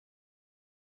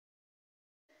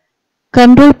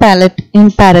Control palette in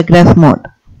paragraph mode.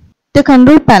 The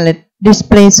control palette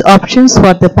displays options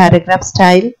for the paragraph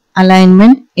style,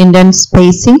 alignment, indent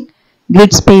spacing,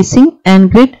 grid spacing and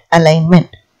grid alignment.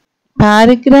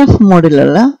 Paragraph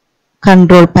മോഡിലുള്ള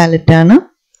control palette ആണ്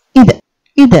ഇത്.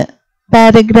 ഇത്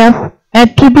paragraph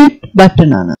attribute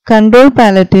button ആണ്. Control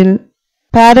paletteൽ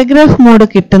paragraph mode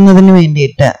കിട്ടുന്നതിന്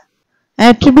വേണ്ടിയിട്ട്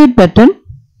attribute button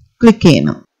click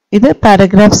ചെയ്യണം. ഇത്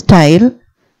paragraph style,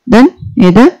 then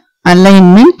ഇത്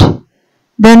alignment,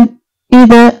 then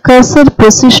ഇത് cursor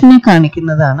position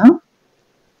കാണിക്കുന്നതാണ്,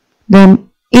 then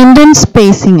indent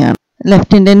spacing ആണ്.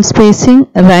 Left indent spacing,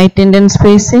 right indent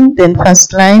spacing, then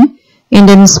first line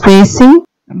indent spacing,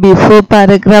 before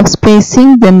paragraph spacing,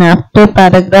 then after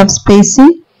paragraph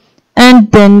spacing, and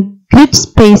then grid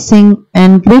spacing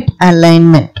and grid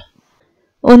alignment.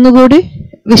 ഒന്നുകൂടി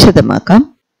വിശദമാക്കാം.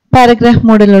 Paragraph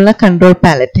മോഡിലുള്ള control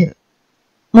പാലറ്റിൽ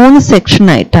 3 section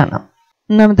ആയിട്ടാണ്.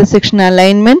 ഒന്നാമത്തെ section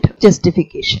alignment,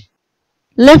 justification.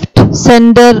 Left,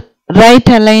 centre,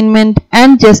 right alignment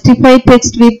and justify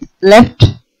text with left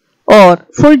or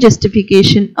full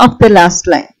justification of the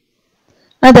last line.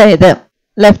 അതായത്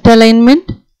left alignment,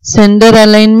 centre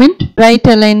alignment,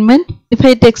 right alignment,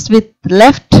 justify text with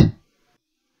left,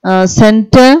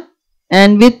 center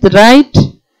and with right,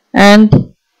 and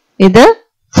ഇത്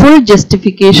full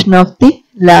justification of the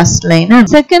last line ആണ്.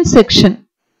 Second section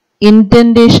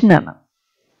indentation ആണ്.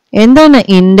 എന്താണ്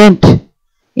indent?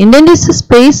 Indent is a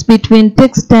space between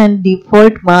text and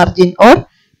default margin or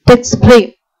text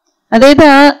frame. അതായത്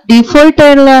ആ default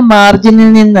ആയിട്ടുള്ള മാർജിനിൽ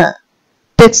നിന്ന്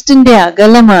ടെക്സ്റ്റിന്റെ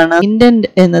അകലമാണ് indent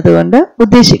എന്നതുകൊണ്ട്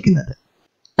ഉദ്ദേശിക്കുന്നത്.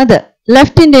 അത്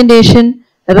left indentation,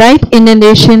 right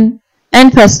indentation and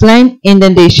first line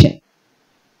indentation.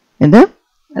 In the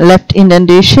left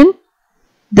indentation,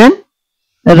 then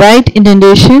right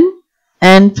indentation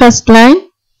and first line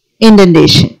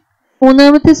indentation.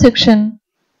 മൂന്നാമത്തെ section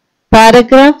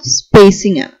paragraph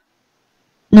spacing ആണ്.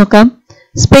 നോക്കാം.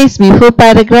 Space before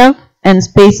paragraph and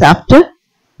space after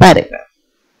paragraph.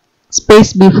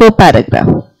 Space before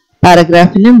paragraph.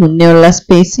 Paragraphന് മുന്നേ ഉള്ള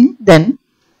spacing, then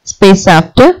space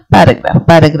after paragraph.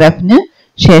 Paragraphന്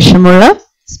ശേഷമുള്ള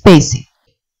spacing.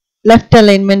 Left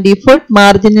alignment default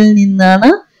മാർജിനിൽ നിന്നാണ്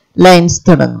lines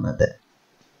തുടങ്ങുന്നത്.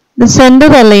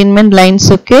 Centre alignment lines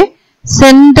ഒക്കെ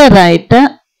centre ആയിട്ട്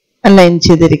അലൈൻ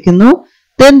ചെയ്തിരിക്കുന്നു.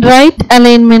 ദെൻ റൈറ്റ്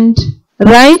അലൈൻമെന്റ്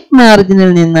റൈറ്റ്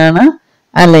മാർജിനിൽ നിന്നാണ്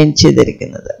അലൈൻ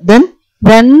ചെയ്തിരിക്കുന്നത്. ദെൻ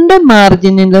രണ്ട്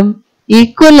മാർജിനിലും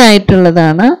ഈക്വൽ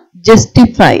ആയിട്ടുള്ളതാണ്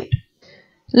justified.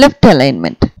 Left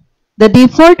alignment, the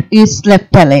default is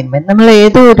left alignment. നമ്മൾ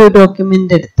ഏതോ ഒരു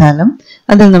ഡോക്യുമെന്റ് എടുത്താലും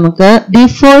അതിൽ നമുക്ക്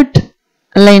ഡിഫോൾട്ട്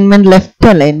അലൈൻമെന്റ് ലെഫ്റ്റ്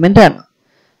അലൈൻമെന്റ് ആണ്.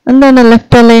 എന്താണ്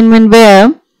left alignment? Where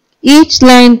each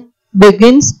line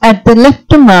begins at the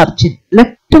left margin.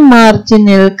 Left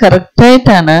മാർജിനിൽ correct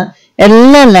ആയിട്ടാണ്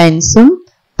എല്ലാ ലൈൻസും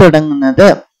തുടങ്ങുന്നത്.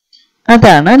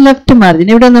 അതാണ് ലെഫ്റ്റ് മാർജിൻ.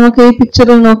 ഇവിടെ നമുക്ക് ഈ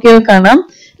പിക്ചറിൽ നോക്കിയാൽ കാണാം,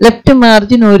 ലെഫ്റ്റ്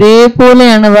മാർജിൻ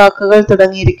ഒരേപോലെയാണ് വാക്കുകൾ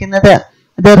തുടങ്ങിയിരിക്കുന്നത്.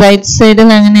 അത് റൈറ്റ് സൈഡിൽ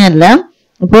അങ്ങനെയല്ല.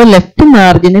 അപ്പോൾ ലെഫ്റ്റ്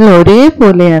മാർജിനിൽ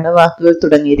ഒരേപോലെയാണ് വാക്കുകൾ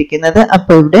തുടങ്ങിയിരിക്കുന്നത്.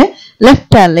 അപ്പോൾ ഇവിടെ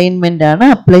ലെഫ്റ്റ് അലൈൻമെന്റ് ആണ്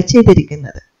അപ്ലൈ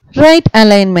ചെയ്തിരിക്കുന്നത്. Right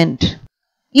alignment,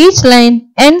 each line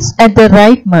ends at the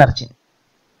right margin.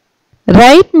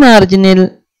 Right മാർജിനിൽ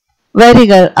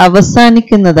വരികൾ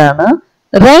അവസാനിക്കുന്നതാണ്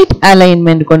റൈറ്റ്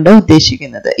അലൈൻമെന്റ് കൊണ്ട്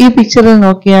ഉദ്ദേശിക്കുന്നത്. ഈ പിക്ചറിൽ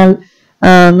നോക്കിയാൽ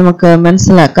നമുക്ക്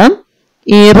മനസ്സിലാക്കാം,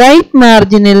 ഈ റൈറ്റ്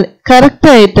മാർജിനിൽ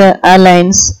കറക്റ്റ് ആയിട്ട് ആ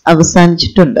ലൈൻസ്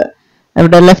അവസാനിച്ചിട്ടുണ്ട്.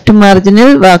 ഇവിടെ ലെഫ്റ്റ് മാർജിനിൽ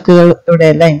വാക്കുകൾ, ഇവിടെ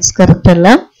ലൈൻസ് കറക്റ്റ് അല്ല.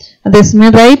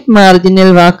 അതേസമയം റൈറ്റ് മാർജിനിൽ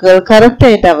വാക്കുകൾ കറക്റ്റ്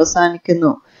ആയിട്ട് അവസാനിക്കുന്നു.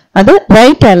 അത്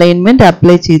റൈറ്റ് അലൈൻമെന്റ്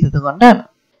അപ്ലൈ ചെയ്തത് കൊണ്ടാണ്.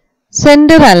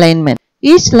 Centre alignment,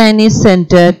 each line is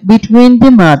centred between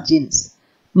the margins.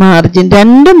 Margin,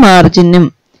 രണ്ട് മാർജിനും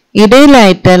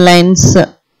ഇടയിലായിട്ട് ലൈൻസ്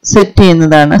സെറ്റ്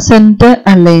ചെയ്യുന്നതാണ് സെന്റർ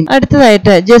അലൈൻ.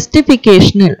 അടുത്തതായിട്ട്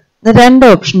ജസ്റ്റിഫിക്കേഷനിൽ രണ്ട്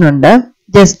ഓപ്ഷൻ ഉണ്ട്,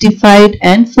 justified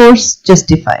and force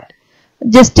justified.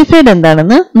 Justified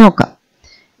എന്താണെന്ന് നോക്കാം.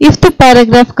 If the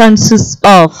paragraph consists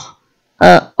of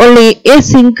only a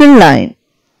single line,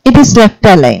 it is left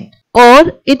aligned, or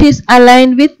it is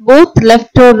aligned with both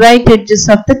left or right edges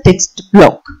of the text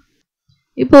block.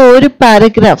 ഇപ്പോ ഒരു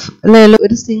paragraph അല്ലെങ്കിൽ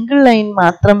ഒരു single line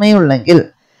മാത്രമേ ഉള്ളെങ്കിൽ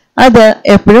അത്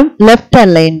എപ്പോഴും ലെഫ്റ്റ്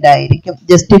അലൈൻഡ് ആയിരിക്കും.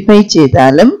 Justify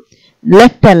ചെയ്താലും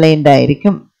ലെഫ്റ്റ് അലൈൻഡ്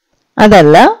ആയിരിക്കും.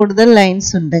 അതല്ല, കൂടുതൽ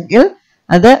ലൈൻസ് ഉണ്ടെങ്കിൽ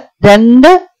അത്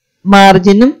രണ്ട്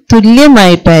മാർജിനും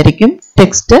തുല്യമായിട്ടായിരിക്കും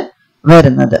ടെക്സ്റ്റ്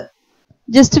വരുന്നത്.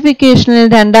 ജസ്റ്റിഫിക്കേഷനിൽ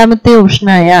രണ്ടാമത്തെ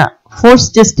ഓപ്ഷനായ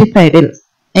ഫോഴ്സ് ജസ്റ്റിഫൈഡിൽ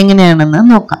എങ്ങനെയാണെന്ന്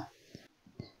നോക്കാം.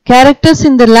 Characters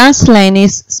in the last line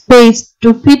is space to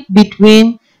fit between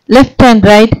left and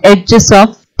right edges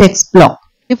of text block.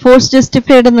 ഈ ഫോഴ്സ്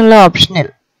ജസ്റ്റിഫൈഡ് എന്നുള്ള ഓപ്ഷനിൽ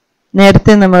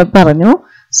നേരത്തെ നമ്മൾ പറഞ്ഞു,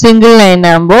 സിംഗിൾ ലൈൻ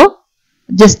ആകുമ്പോൾ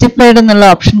ജസ്റ്റിഫൈഡ് എന്നുള്ള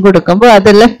ഓപ്ഷൻ കൊടുക്കുമ്പോൾ അത്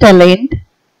ലെഫ്റ്റ് അലൈൻഡ്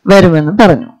വരുമെന്ന്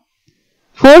പറഞ്ഞു.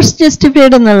 ഫോഴ്സ്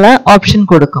ജസ്റ്റിഫൈഡ് എന്നുള്ള ഓപ്ഷൻ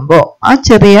കൊടുക്കുമ്പോൾ ആ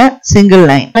ചെറിയ single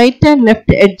line right and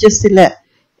left എഡ്ജസിൽ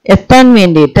എത്താൻ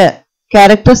വേണ്ടിയിട്ട്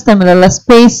ക്യാരക്ടേഴ്സ് തമ്മിലുള്ള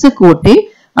സ്പേസ് കൂട്ടി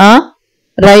ആ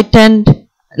റൈറ്റ് ആൻഡ്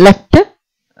ലെഫ്റ്റ്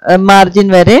മാർജിൻ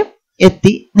വരെ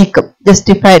എത്തി നിൽക്കും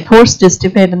ജസ്റ്റിഫൈഡ് ഫോഴ്സ്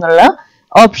ജസ്റ്റിഫൈഡ് എന്നുള്ള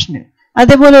ഓപ്ഷനിൽ.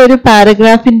 അതേപോലെ ഒരു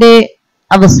പാരഗ്രാഫിന്റെ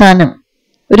അവസാനം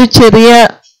ഒരു ചെറിയ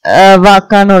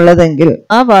വാക്കാണ് ഉള്ളതെങ്കിൽ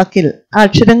ആ വാക്കിൽ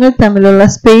അക്ഷരങ്ങൾ തമ്മിലുള്ള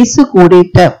സ്പേസ്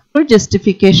കൂടിയിട്ട് ഫുൾ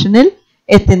ജസ്റ്റിഫിക്കേഷനിൽ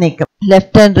എത്തി നിൽക്കും,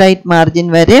 ലെഫ്റ്റ് ആൻഡ് റൈറ്റ് മാർജിൻ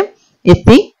വരെ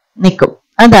എത്തി നിൽക്കും.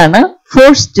 അതാണ്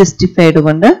ഫോഴ്സ് ജസ്റ്റിഫൈഡ്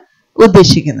കൊണ്ട്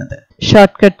ഉദ്ദേശിക്കുന്നത്.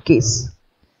 Short cut keys: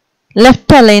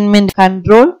 left alignment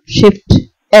control shift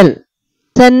L,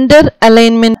 centre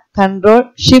alignment control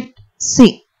shift C,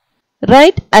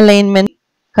 right alignment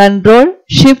control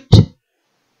shift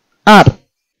R,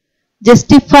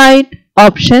 justified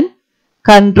option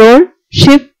control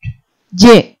shift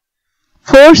J,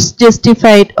 force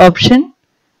justified option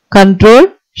control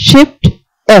shift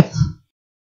F.